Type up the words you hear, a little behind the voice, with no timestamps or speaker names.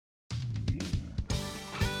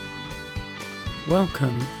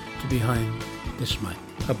Welcome to Behind This Mic,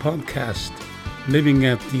 a podcast living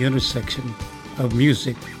at the intersection of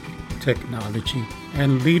music, technology,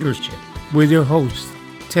 and leadership with your host,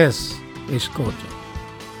 Tess Escorta.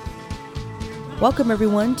 Welcome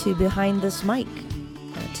everyone to Behind This Mic.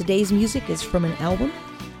 Today's music is from an album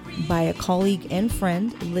by a colleague and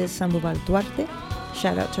friend, Liz Sandoval Duarte.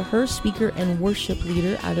 Shout out to her, speaker and worship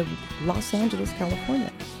leader out of Los Angeles,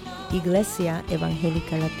 California, Iglesia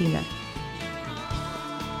Evangelica Latina.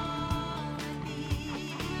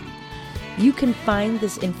 You can find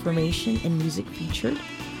this information and music featured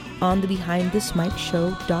on the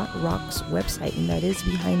BehindThisMicShow.rocks website, and that is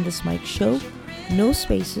Behind This Mic Show, no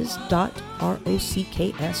spaces, .rocks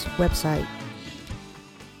website.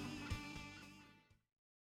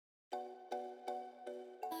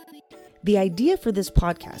 The idea for this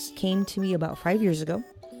podcast came to me about 5 years ago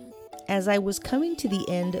as I was coming to the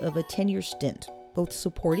end of a 10-year stint, both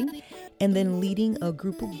supporting and then leading a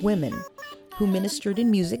group of women who ministered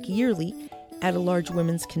in music yearly at a large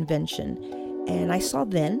women's convention. And I saw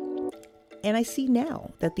then, and I see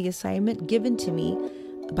now, that the assignment given to me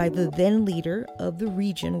by the then leader of the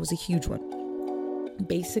region was a huge one.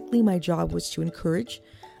 Basically, my job was to encourage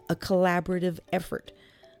a collaborative effort,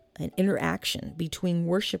 an interaction between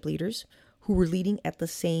worship leaders who were leading at the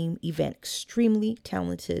same event, extremely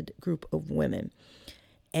talented group of women.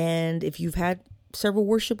 And if you've had several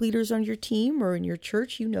worship leaders on your team or in your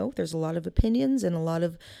church, you know there's a lot of opinions and a lot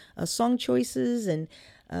of song choices. And,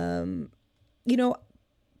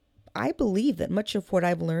 I believe that much of what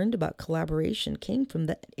I've learned about collaboration came from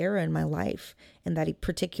that era in my life and that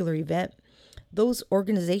particular event. Those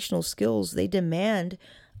organizational skills, they demand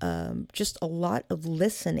just a lot of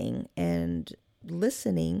listening, and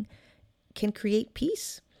listening can create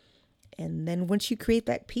peace. And then once you create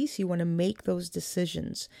that peace, you want to make those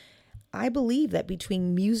decisions. I believe that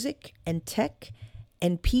between music and tech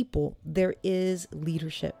and people, there is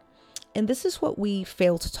leadership. And this is what we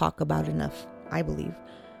fail to talk about enough, I believe,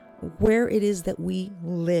 where it is that we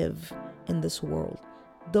live in this world.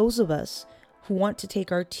 Those of us who want to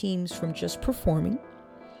take our teams from just performing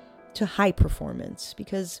to high performance,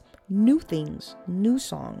 because new things, new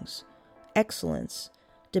songs, excellence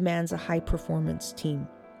demands a high performance team.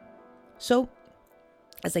 So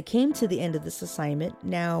as I came to the end of this assignment,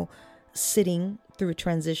 now sitting through a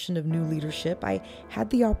transition of new leadership, I had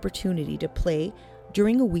the opportunity to play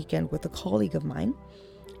during a weekend with a colleague of mine,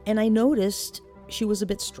 and I noticed she was a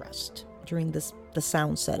bit stressed during the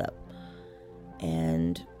sound setup.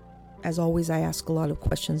 And as always, I ask a lot of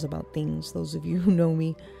questions about things, those of you who know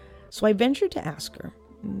me. So I ventured to ask her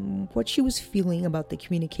what she was feeling about the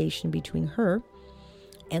communication between her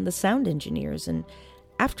and the sound engineers. And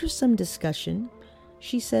after some discussion,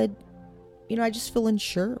 she said, I just feel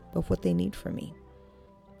unsure of what they need from me.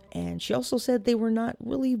 And she also said they were not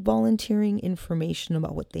really volunteering information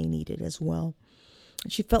about what they needed as well.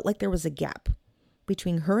 And she felt like there was a gap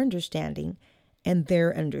between her understanding and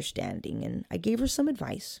their understanding. And I gave her some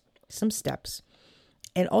advice, some steps,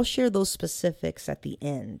 and I'll share those specifics at the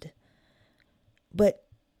end. But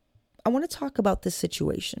I want to talk about this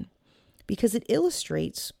situation because it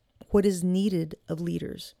illustrates what is needed of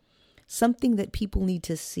leaders, something that people need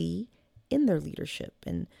to see in their leadership,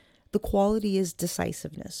 and the quality is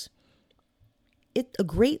decisiveness.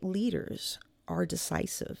 Great leaders are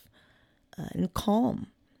decisive and calm.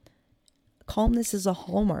 Calmness is a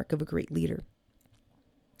hallmark of a great leader.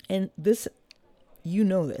 And this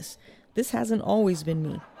hasn't always been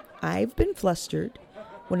me. I've been flustered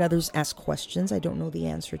when others ask questions I don't know the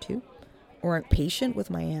answer to, or aren't patient with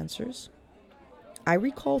my answers. I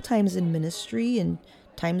recall times in ministry and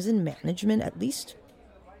times in management, at least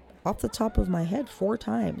off the top of my head, 4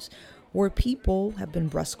 times, where people have been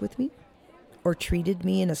brusque with me or treated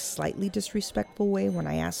me in a slightly disrespectful way when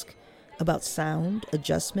I ask about sound,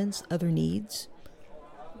 adjustments, other needs.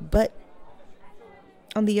 But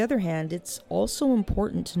on the other hand, it's also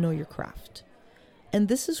important to know your craft. And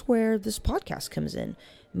this is where this podcast comes in.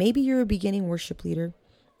 Maybe you're a beginning worship leader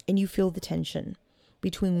and you feel the tension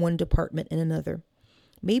between one department and another.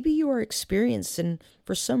 Maybe you are experienced and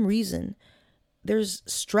for some reason there's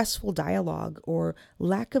stressful dialogue or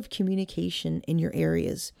lack of communication in your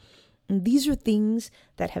areas. And these are things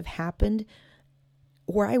that have happened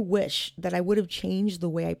where I wish that I would have changed the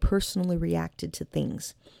way I personally reacted to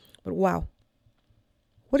things. But wow,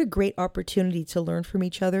 what a great opportunity to learn from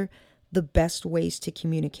each other the best ways to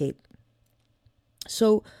communicate.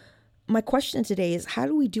 So my question today is, how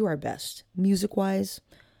do we do our best, music-wise,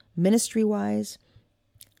 ministry-wise,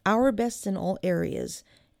 our best in all areas,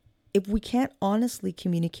 if we can't honestly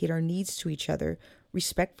communicate our needs to each other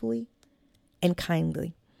respectfully and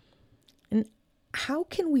kindly? And how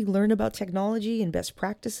can we learn about technology and best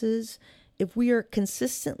practices if we are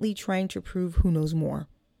consistently trying to prove who knows more?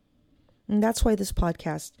 And that's why this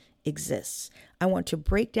podcast exists. I want to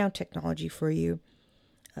break down technology for you,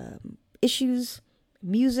 issues,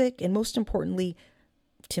 music, and most importantly,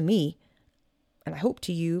 to me, and I hope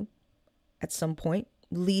to you at some point,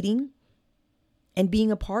 leading and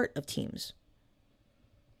being a part of teams.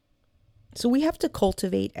 So we have to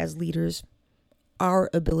cultivate as leaders our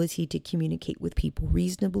ability to communicate with people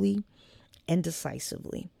reasonably and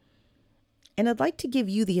decisively. And I'd like to give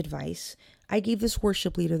you the advice I gave this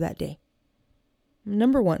worship leader that day.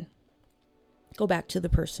 Number one, go back to the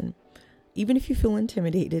person, even if you feel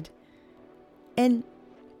intimidated, and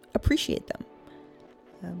appreciate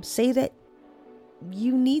them. Say that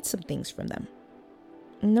you need some things from them.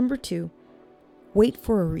 Number two, wait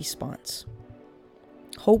for a response.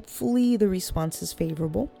 Hopefully the response is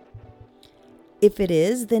favorable. If it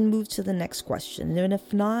is, then move to the next question. And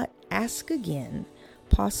if not, ask again,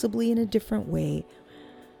 possibly in a different way.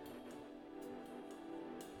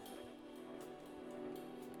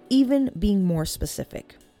 Even being more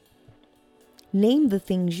specific. Name the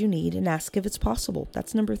things you need and ask if it's possible.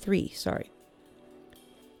 That's number three,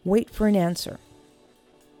 Wait for an answer.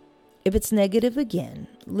 If it's negative again,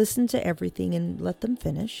 listen to everything and let them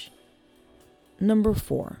finish. Number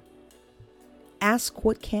four, ask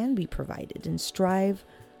what can be provided and strive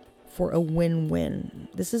for a win-win.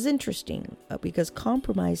 This is interesting because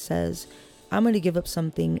compromise says, I'm going to give up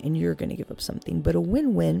something and you're going to give up something. But a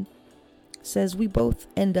win-win says we both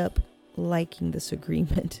end up liking this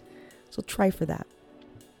agreement. So try for that.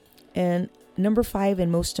 And number five,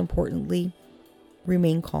 and most importantly,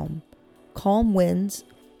 remain calm. Calm wins,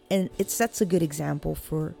 and it sets a good example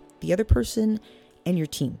for the other person and your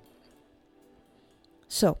team.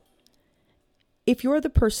 So, if you're the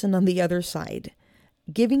person on the other side,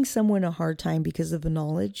 giving someone a hard time because of the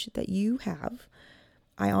knowledge that you have,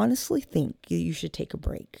 I honestly think you should take a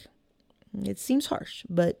break. It seems harsh,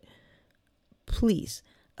 but please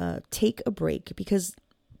take a break, because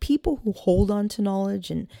people who hold on to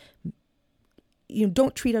knowledge and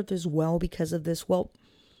don't treat others well because of this, well,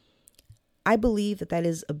 I believe that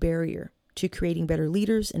is a barrier to creating better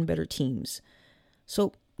leaders and better teams.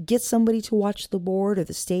 So get somebody to watch the board or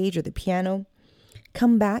the stage or the piano.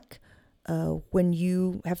 Come back when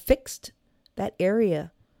you have fixed that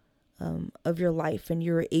area of your life and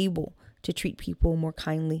you're able to treat people more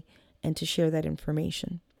kindly and to share that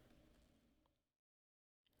information.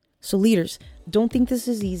 So leaders, don't think this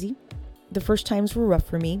is easy. The first times were rough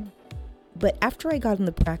for me. But after I got in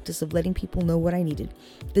the practice of letting people know what I needed,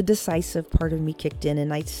 the decisive part of me kicked in,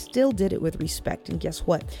 and I still did it with respect. And guess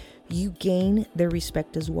what? You gain their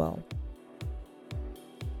respect as well.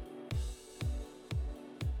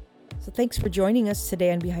 So thanks for joining us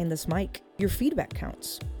today on Behind This Mic. Your feedback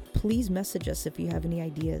counts. Please message us if you have any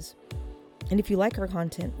ideas. And if you like our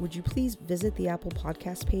content, would you please visit the Apple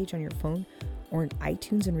Podcast page on your phone or in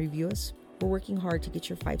iTunes and review us? We're working hard to get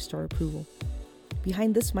your 5-star approval.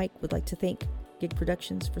 Behind This Mic would like to thank Gig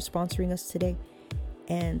Productions for sponsoring us today.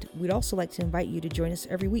 And we'd also like to invite you to join us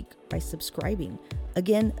every week by subscribing.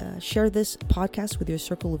 Again, share this podcast with your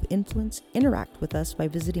circle of influence. Interact with us by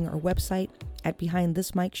visiting our website at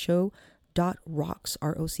behindthismicshow.rocks,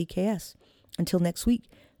 ROCKS. Until next week,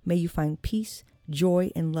 may you find peace,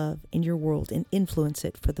 joy, and love in your world and influence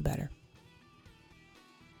it for the better.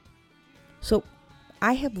 So,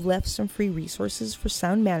 I have left some free resources for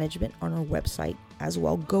sound management on our website as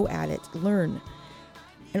well. Go at it, learn.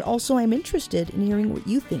 And also, I'm interested in hearing what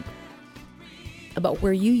you think about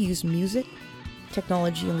where you use music,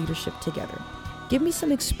 technology, and leadership together. Give me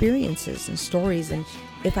some experiences and stories, and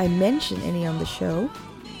if I mention any on the show,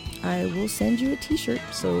 I will send you a t-shirt,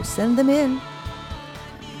 so send them in.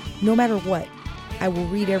 No matter what, I will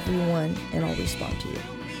read everyone and I'll respond to you.